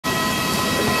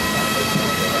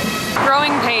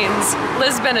Growing Pains,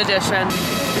 Lisbon edition.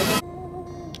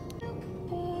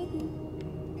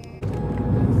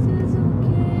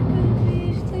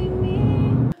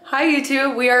 Hi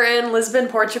YouTube, we are in Lisbon,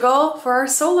 Portugal for our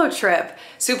solo trip.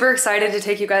 Super excited to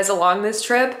take you guys along this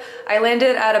trip. I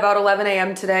landed at about 11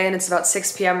 a.m. today and it's about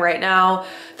 6 p.m. right now.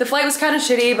 The flight was kind of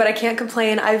shitty, but I can't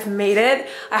complain. I've made it.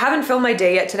 I haven't filmed my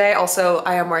day yet today. Also,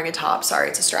 I am wearing a top. Sorry,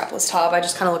 it's a strapless top. I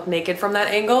just kind of look naked from that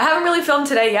angle. I haven't really filmed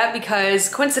today yet because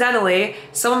coincidentally,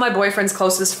 some of my boyfriend's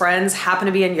closest friends happen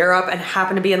to be in Europe and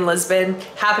happen to be in Lisbon,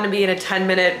 happen to be in a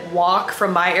 10-minute walk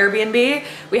from my Airbnb.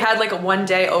 We had like a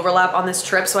one-day overlap on this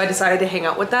trip, so I decided to hang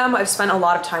out with them. I've spent a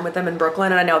lot of time with them in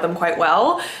Brooklyn and I know them quite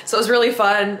well. So it was really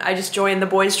fun. I just joined the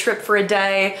boys' trip for a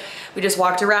day. We just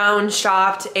walked around,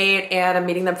 shopped, ate, and I'm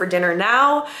meeting them for dinner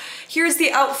now. Here's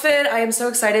the outfit. I am so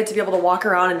excited to be able to walk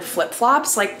around in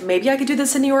flip-flops. Like maybe I could do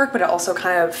this in New York, but it also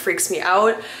kind of freaks me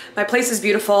out. My place is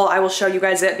beautiful. I will show you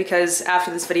guys it because after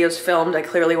this video is filmed, I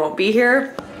clearly won't be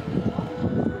here.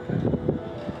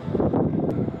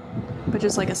 But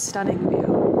just like a stunning view.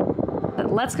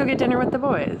 Let's go get dinner with the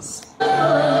boys.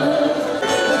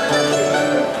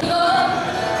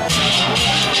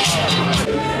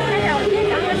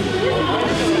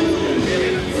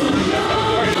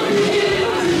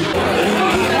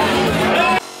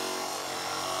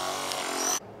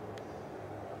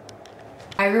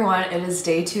 Hi everyone, it is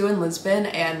day 2 in Lisbon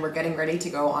and we're getting ready to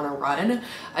go on a run.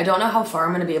 I don't know how far I'm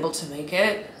going to be able to make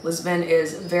it. Lisbon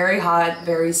is very hot,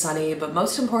 very sunny, but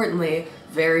most importantly,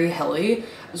 very hilly.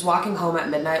 I was walking home at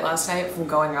midnight last night from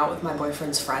going out with my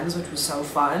boyfriend's friends, which was so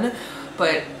fun,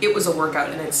 but it was a workout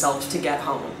in itself to get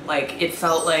home. Like, it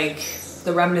felt like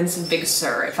the remnants of Big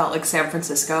Sur. It felt like San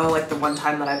Francisco, like the one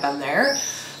time that I've been there.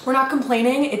 We're not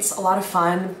complaining. It's a lot of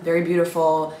fun, very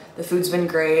beautiful. The food's been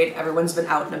great. Everyone's been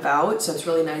out and about, so it's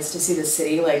really nice to see the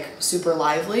city like super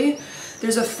lively.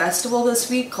 There's a festival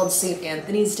this week called St.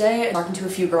 Anthony's Day. I'm talking to a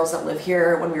few girls that live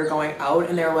here when we were going out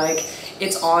and they're like,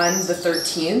 it's on the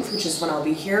 13th, which is when I'll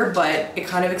be here, but it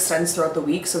kind of extends throughout the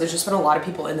week. So there's just been a lot of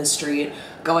people in the street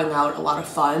going out, a lot of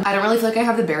fun. I don't really feel like I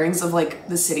have the bearings of like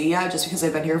the city yet just because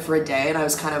I've been here for a day and I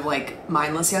was kind of like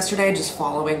mindless yesterday, just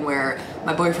following where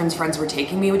my boyfriend's friends were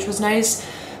taking me, which was nice.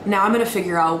 Now I'm gonna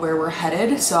figure out where we're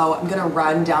headed. So I'm gonna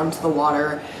run down to the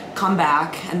water, come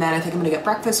back, and then I think I'm gonna get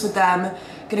breakfast with them.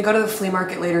 Gonna go to the flea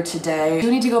market later today. I do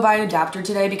need to go buy an adapter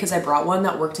today because I brought one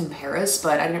that worked in Paris,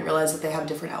 but I didn't realize that they have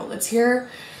different outlets here.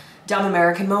 Dumb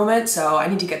American moment, so I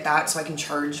need to get that so I can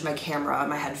charge my camera,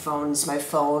 my headphones, my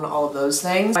phone, all of those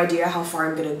things. No idea how far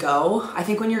I'm gonna go. I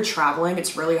think when you're traveling,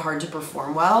 it's really hard to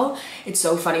perform well. It's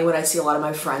so funny when I see a lot of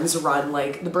my friends run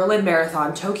like the Berlin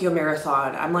Marathon, Tokyo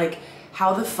Marathon. I'm like,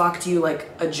 how the fuck do you like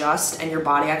adjust and your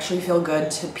body actually feel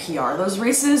good to PR those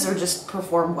races or just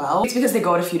perform well? It's because they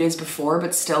go out a few days before,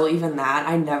 but still even that,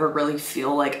 I never really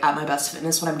feel like at my best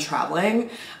fitness when I'm traveling.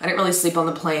 I didn't really sleep on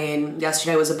the plane.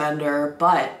 Yesterday was a bender,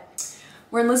 but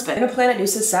we're in Lisbon. I'm gonna Planet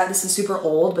Noosa set. This is super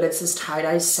old, but it's this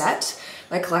tie-dye set.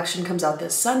 My collection comes out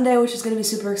this Sunday, which is gonna be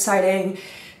super exciting.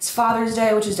 It's Father's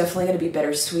Day, which is definitely gonna be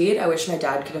bittersweet. I wish my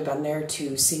dad could have been there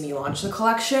to see me launch the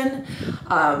collection.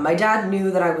 My dad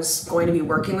knew that I was going to be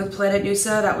working with Planet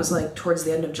Noosa. That was like towards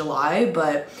the end of July,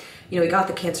 but you know, he got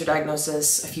the cancer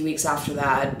diagnosis a few weeks after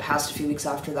that, passed a few weeks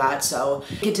after that. So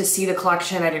I get to see the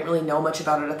collection. I didn't really know much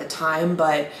about it at the time,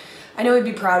 but I know he'd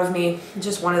be proud of me.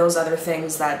 Just one of those other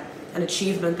things that, an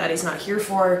achievement that he's not here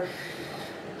for,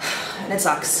 and it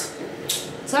sucks.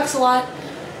 It sucks a lot.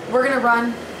 We're gonna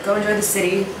run. Go enjoy the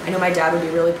city. I know my dad would be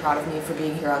really proud of me for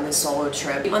being here on this solo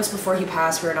trip. Months before he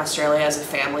passed, we were in Australia as a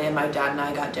family and my dad and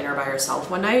I got dinner by ourselves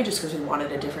one night just because we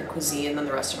wanted a different cuisine than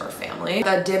the rest of our family.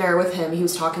 That dinner with him, he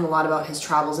was talking a lot about his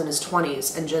travels in his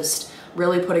 20s and just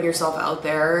really putting yourself out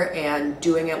there and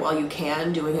doing it while you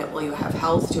can, doing it while you have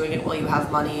health, doing it while you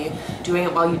have money, doing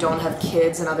it while you don't have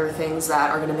kids and other things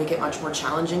that are gonna make it much more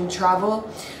challenging to travel.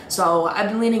 So I've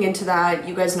been leaning into that.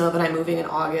 You guys know that I'm moving in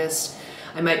August.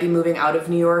 I might be moving out of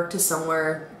New York to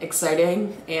somewhere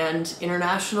exciting and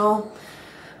international,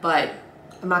 but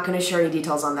I'm not going to share any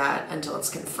details on that until it's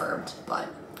confirmed. But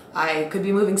I could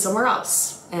be moving somewhere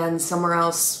else, and somewhere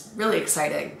else really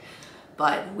exciting.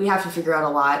 But we have to figure out a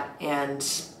lot, and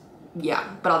yeah,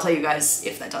 but I'll tell you guys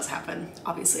if that does happen,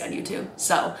 obviously on YouTube.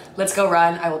 So let's go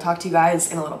run. I will talk to you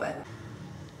guys in a little bit.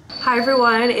 Hi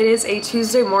everyone, it is a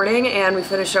Tuesday morning and we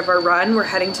finished up our run. We're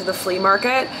heading to the flea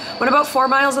market. Went about 4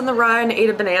 miles on the run, ate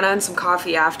a banana and some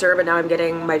coffee after, but now I'm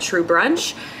getting my true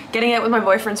brunch. Getting it with my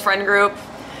boyfriend's friend group.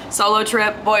 Solo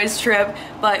trip, boys trip,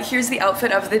 but here's the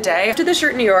outfit of the day. I did the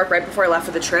shirt in New York right before I left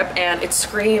for the trip and it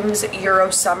screams Euro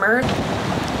summer.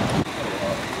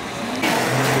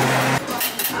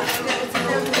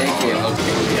 Thank you.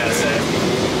 Yes,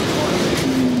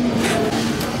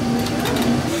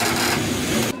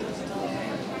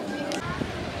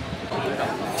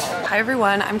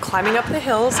 everyone, I'm climbing up the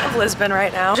hills of Lisbon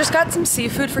right now. Just got some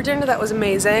seafood for dinner that was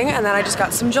amazing, and then I just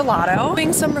got some gelato.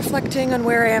 Doing some reflecting on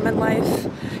where I am in life,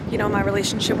 you know, my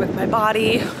relationship with my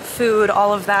body, food,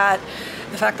 all of that.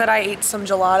 The fact that I ate some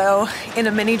gelato in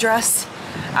a mini dress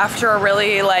after a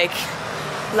really like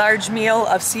large meal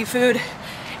of seafood,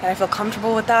 and I feel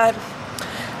comfortable with that.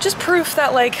 Just proof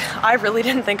that like I really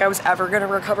didn't think I was ever gonna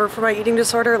recover from my eating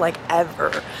disorder, like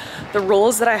ever. The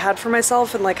rules that I had for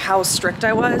myself and like how strict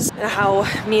I was and how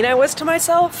mean I was to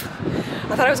myself,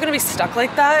 I thought I was gonna be stuck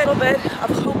like that. A little bit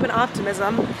of hope and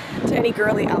optimism to any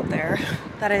girly out there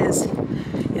that is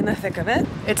in the thick of it.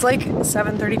 It's like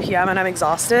 7:30 p.m. and I'm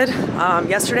exhausted.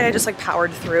 Yesterday I just like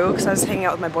powered through because I was hanging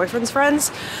out with my boyfriend's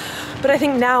friends. But I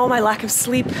think now my lack of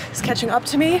sleep is catching up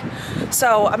to me.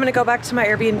 So I'm gonna go back to my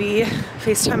Airbnb,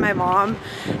 FaceTime my mom,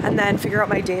 and then figure out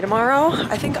my day tomorrow.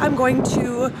 I think I'm going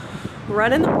to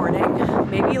run in the morning,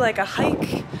 maybe like a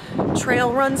hike,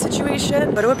 trail run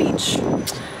situation, go to a beach,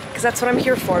 because that's what I'm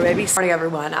here for, baby. Good morning,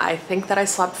 everyone. I think that I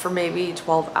slept for maybe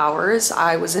 12 hours.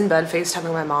 I was in bed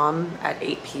FaceTiming my mom at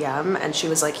 8 p.m. and she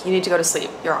was like, you need to go to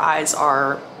sleep. Your eyes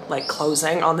are like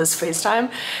closing on this FaceTime.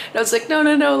 And I was like,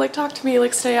 no, like talk to me,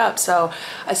 like stay up. So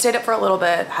I stayed up for a little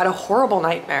bit, had a horrible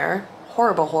nightmare,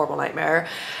 horrible nightmare.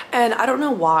 And I don't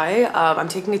know why I'm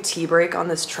taking a tea break on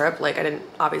this trip. Like I didn't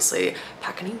obviously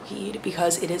pack any weed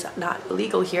because it is not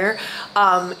illegal here.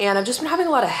 And I've just been having a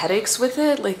lot of headaches with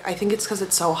it. Like I think it's because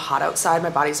it's so hot outside. My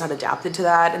body's not adapted to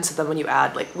that. And so then when you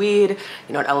add like weed,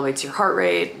 you know, it elevates your heart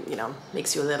rate, you know,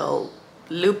 makes you a little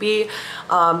loopy.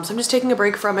 So I'm just taking a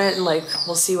break from it and like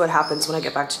we'll see what happens when I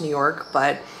get back to New York.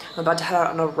 But I'm about to head out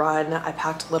on a run. I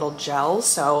packed a little gel,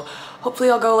 so hopefully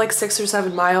I'll go like 6 or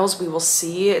 7 miles. We will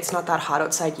see. It's not that hot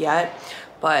outside yet,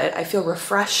 but I feel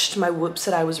refreshed. My whoop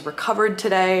said I was recovered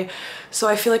today, so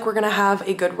I feel like we're gonna have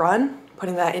a good run,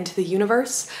 putting that into the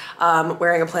universe.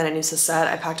 Wearing a Planet Noosa set.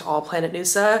 I packed all Planet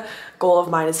Noosa. Goal of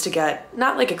mine is to get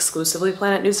not like exclusively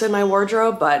Planet Noosa in my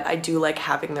wardrobe, but I do like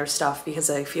having their stuff because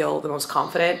I feel the most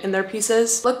confident in their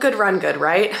pieces. Look good, run good,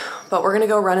 right? But we're gonna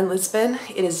go run in Lisbon.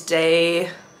 It is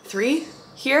day 3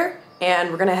 here,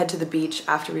 and we're gonna head to the beach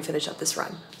after we finish up this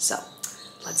run. So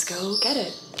let's go get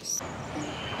it.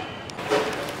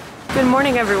 Good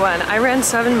morning, everyone. I ran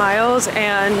 7 miles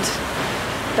and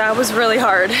that was really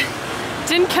hard.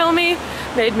 Didn't kill me,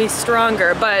 made me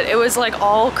stronger, but it was like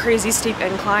all crazy steep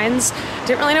inclines.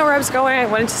 Didn't really know where I was going. I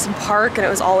went into some park and it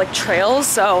was all like trails,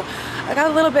 so I got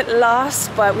a little bit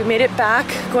lost, but we made it back,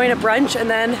 going to brunch, and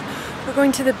then we're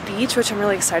going to the beach, which I'm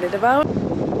really excited about.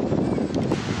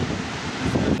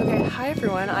 Okay, hi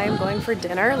everyone, I am going for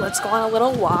dinner. Let's go on a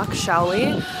little walk, shall we?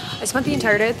 I spent the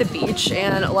entire day at the beach,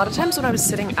 and a lot of times when I was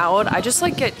sitting out, I just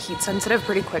like get heat sensitive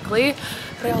pretty quickly,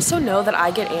 but I also know that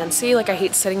I get antsy. Like I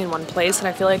hate sitting in one place, and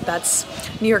I feel like that's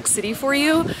New York City for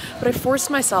you, but I forced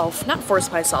myself, not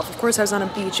forced myself, of course I was on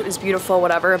a beach, it was beautiful,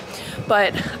 whatever,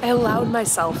 but I allowed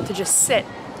myself to just sit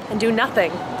and do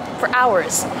nothing for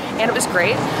hours, and it was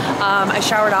great. I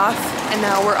showered off, and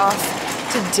now we're off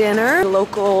to dinner.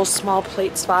 Local small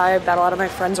plates vibe that a lot of my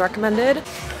friends recommended.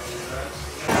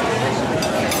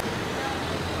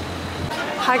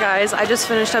 Hi guys, I just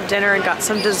finished up dinner and got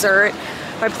some dessert.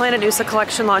 My Planet Noosa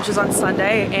collection launches on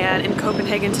Sunday, and in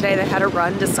Copenhagen today they had a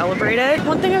run to celebrate it.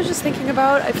 One thing I was just thinking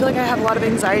about, I feel like I have a lot of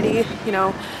anxiety. You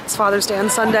know, it's Father's Day on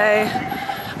Sunday.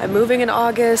 I'm moving in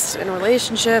August, in a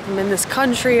relationship, I'm in this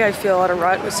country, I feel out of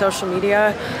rut with social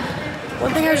media.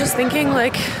 One thing I was just thinking,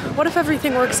 like, what if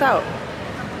everything works out?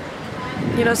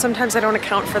 You know, sometimes I don't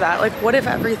account for that. Like, what if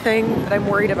everything that I'm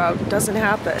worried about doesn't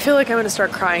happen? I feel like I'm gonna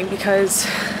start crying because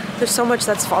there's so much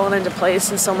that's fallen into place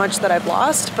and so much that I've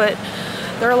lost, but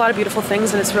there are a lot of beautiful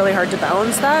things and it's really hard to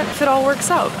balance that if it all works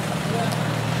out.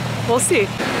 We'll see.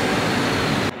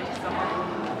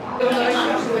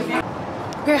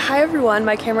 Okay, hi everyone.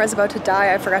 My camera is about to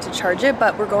die. I forgot to charge it,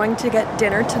 but we're going to get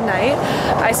dinner tonight.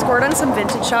 I scored on some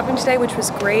vintage shopping today, which was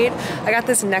great. I got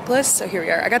this necklace, so here we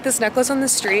are. I got this necklace on the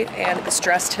street and this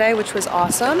dress today, which was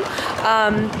awesome.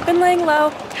 Been laying low,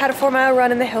 had a 4-mile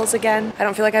run in the hills again. I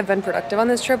don't feel like I've been productive on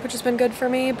this trip, which has been good for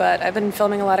me, but I've been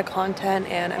filming a lot of content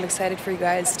and I'm excited for you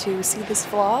guys to see this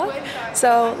vlog.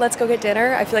 So let's go get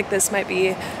dinner. I feel like this might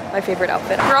be my favorite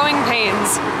outfit. Growing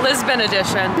Pains, Lisbon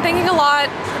edition. I'm thinking a lot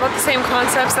about the same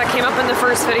concepts that came up in the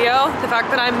first video. The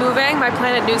fact that I'm moving, my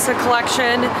Planet Noosa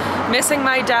collection, missing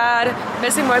my dad,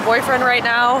 missing my boyfriend right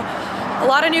now. A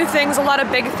lot of new things, a lot of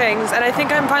big things, and I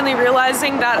think I'm finally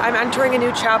realizing that I'm entering a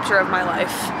new chapter of my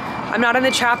life. I'm not in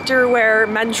the chapter where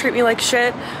men treat me like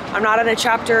shit. I'm not in a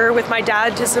chapter with my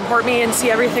dad to support me and see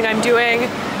everything I'm doing.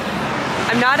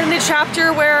 I'm not in the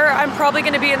chapter where I'm probably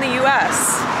gonna be in the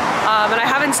US. And I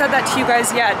haven't said that to you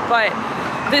guys yet, but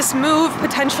this move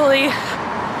potentially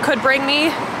could bring me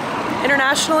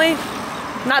internationally.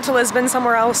 Not to Lisbon,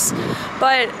 somewhere else,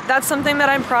 but that's something that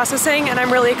I'm processing, and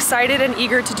I'm really excited and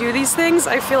eager to do these things.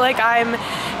 I feel like I'm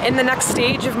in the next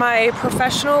stage of my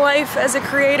professional life as a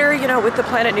creator, you know, with the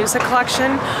Planet Nusa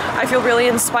collection. I feel really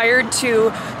inspired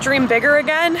to dream bigger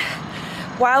again.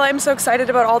 While I'm so excited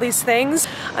about all these things,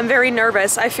 I'm very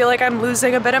nervous. I feel like I'm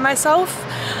losing a bit of myself.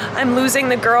 I'm losing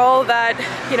the girl that,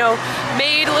 you know,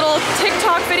 made little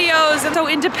TikTok videos and so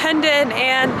independent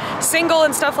and single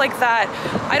and stuff like that.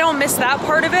 I don't miss that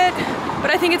part of it, but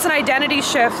I think it's an identity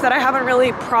shift that I haven't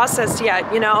really processed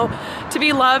yet, you know? To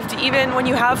be loved even when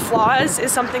you have flaws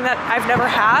is something that I've never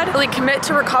had. Really commit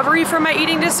to recovery from my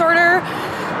eating disorder,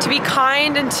 to be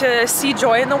kind and to see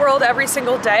joy in the world every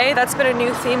single day. That's been a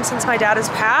new theme since my dad has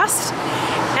passed.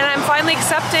 And I'm finally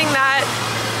accepting that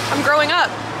I'm growing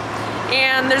up.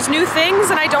 And there's new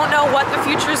things, and I don't know what the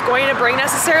future is going to bring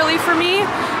necessarily for me,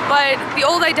 but the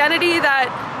old identity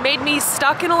that made me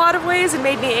stuck in a lot of ways and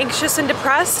made me anxious and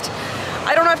depressed,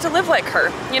 I don't have to live like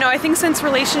her. You know, I think since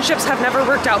relationships have never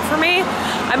worked out for me,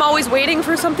 I'm always waiting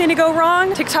for something to go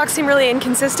wrong. TikTok seemed really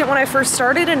inconsistent when I first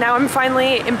started, and now I'm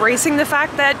finally embracing the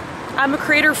fact that I'm a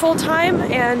creator full-time,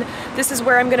 and this is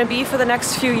where I'm gonna be for the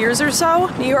next few years or so.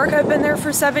 New York, I've been there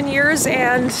for 7 years,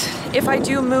 and if I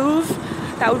do move,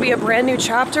 that would be a brand new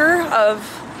chapter of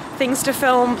things to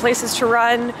film, places to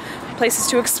run, places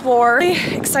to explore.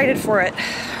 Really excited for it,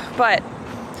 but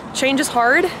change is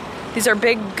hard. These are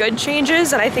big, good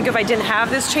changes, and I think if I didn't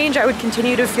have this change, I would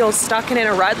continue to feel stuck and in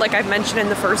a rut like I've mentioned in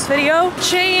the first video.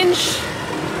 Change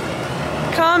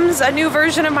comes a new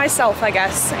version of myself, I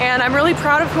guess, and I'm really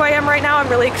proud of who I am right now. I'm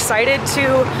really excited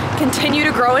to continue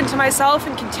to grow into myself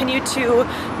and continue to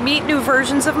meet new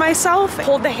versions of myself,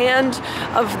 hold the hand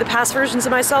of the past versions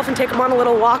of myself and take them on a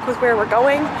little walk with where we're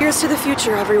going. Here's to the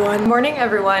future, everyone. Good morning,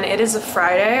 everyone. It is a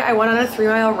Friday. I went on a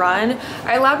 3-mile run.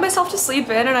 I allowed myself to sleep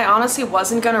in, and I honestly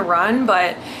wasn't gonna run,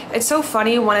 but it's so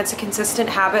funny when it's a consistent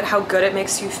habit how good it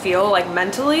makes you feel, like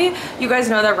mentally. You guys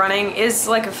know that running is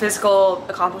like a physical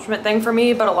accomplishment thing for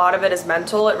me, but a lot of it is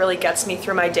mental. It really gets me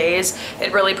through my days.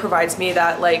 It really provides me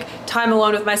that like time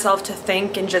alone with myself to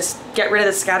think and just get rid of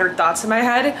the scattered thoughts in my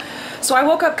head. So I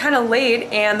woke up kind of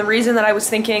late, and the reason that I was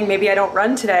thinking maybe I don't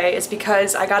run today is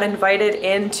because I got invited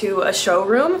into a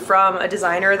showroom from a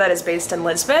designer that is based in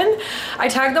Lisbon. I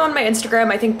tagged them on my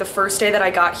Instagram. I think the first day that I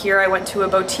got here, I went to a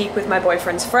boutique with my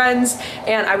boyfriend's friends,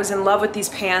 and I was in love with these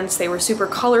pants. They were super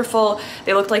colorful.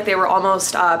 They looked like they were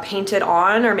almost painted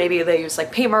on, or maybe they used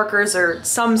like paint markers or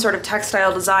some sort of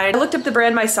textile design. I looked up the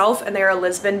brand myself, and they are a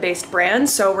Lisbon-based brand,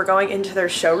 so we're going into their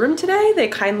showroom today. They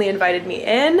kindly invited me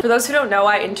in. For those who don't know,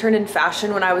 I interned in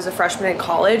fashion when I was a freshman in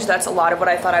college. That's a lot of what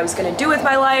I thought I was going to do with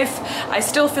my life. I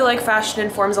still feel like fashion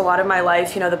informs a lot of my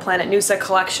life. You know, the Planet Nusa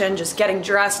collection, just getting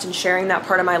dressed and sharing that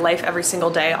part of my life every single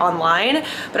day online.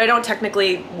 But I don't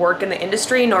technically work in the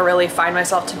industry, nor really find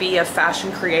myself to be a fashion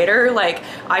creator. Like,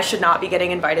 I should not be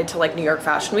getting invited to like New York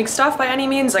Fashion Week stuff by any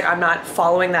means. Like, I'm not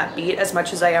following that beat as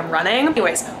much as I am running.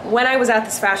 Anyways, when I was at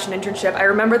this fashion internship, I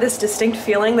remember this distinct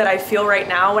feeling that I feel right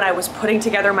now when I was putting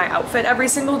together my outfit every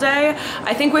single day.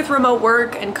 I think with remote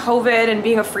work and COVID and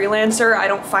being a freelancer, I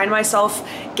don't find myself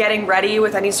getting ready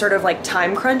with any sort of like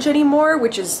time crunch anymore,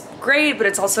 which is great, but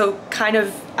it's also kind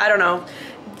of, I don't know,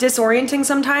 disorienting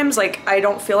sometimes. Like, I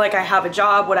don't feel like I have a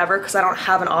job, whatever, because I don't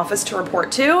have an office to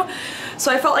report to.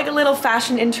 So I felt like a little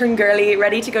fashion intern girly,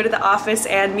 ready to go to the office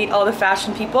and meet all the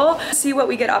fashion people, see what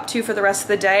we get up to for the rest of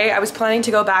the day. I was planning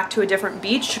to go back to a different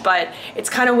beach, but it's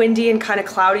kind of windy and kind of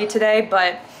cloudy today,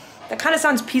 but that kind of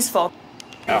sounds peaceful.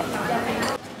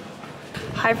 Oh.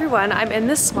 Hi everyone, I'm in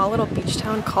this small little beach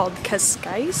town called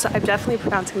Cascais. I'm definitely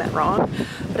pronouncing that wrong,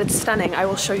 but it's stunning. I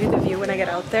will show you the view when I get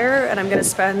out there, and I'm gonna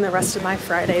spend the rest of my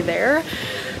Friday there.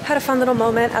 Had a fun little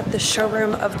moment at the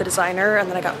showroom of the designer, and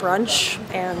then I got brunch,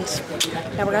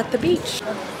 and now we're at the beach.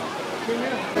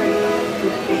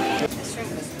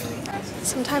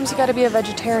 Sometimes you gotta be a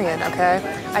vegetarian, okay?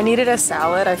 I needed a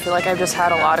salad. I feel like I've just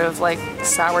had a lot of like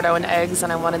sourdough and eggs,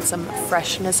 and I wanted some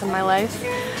freshness in my life.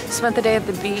 Spent the day at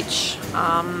the beach.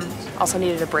 Also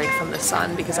needed a break from the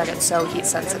sun because I get so heat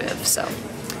sensitive. So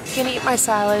I'm gonna eat my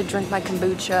salad, drink my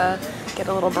kombucha, get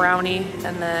a little brownie,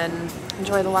 and then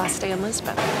enjoy the last day in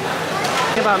Lisbon.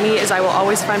 The thing about me is I will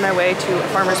always find my way to a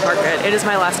farmer's market. It is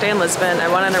my last day in Lisbon. I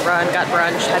went on a run, got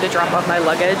brunch, had to drop off my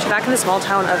luggage. Back in the small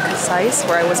town of Cascais,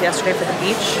 where I was yesterday for the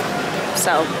beach.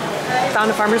 So,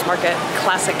 found a farmer's market.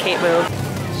 Classic Kate move.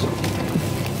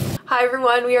 Hi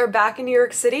everyone, we are back in New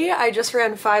York City. I just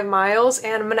ran 5 miles,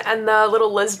 and I'm gonna end the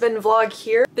little Lisbon vlog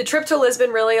here. The trip to Lisbon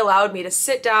really allowed me to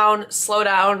sit down, slow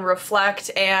down, reflect,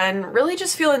 and really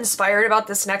just feel inspired about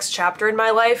this next chapter in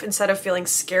my life instead of feeling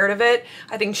scared of it.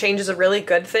 I think change is a really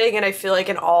good thing, and I feel like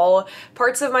in all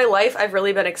parts of my life I've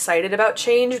really been excited about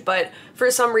change, but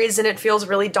for some reason it feels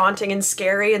really daunting and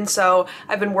scary, and so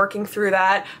I've been working through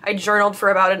that. I journaled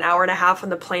for about an hour and a half on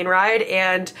the plane ride,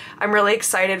 and I'm really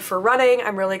excited for running,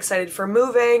 I'm really excited for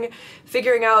moving,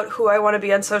 figuring out who I want to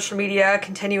be on social media,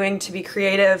 continuing to be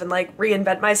creative and like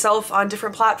reinvent myself on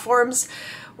different platforms.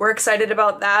 We're excited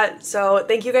about that. So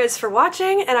thank you guys for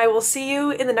watching, and I will see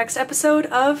you in the next episode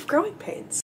of Growing Pains.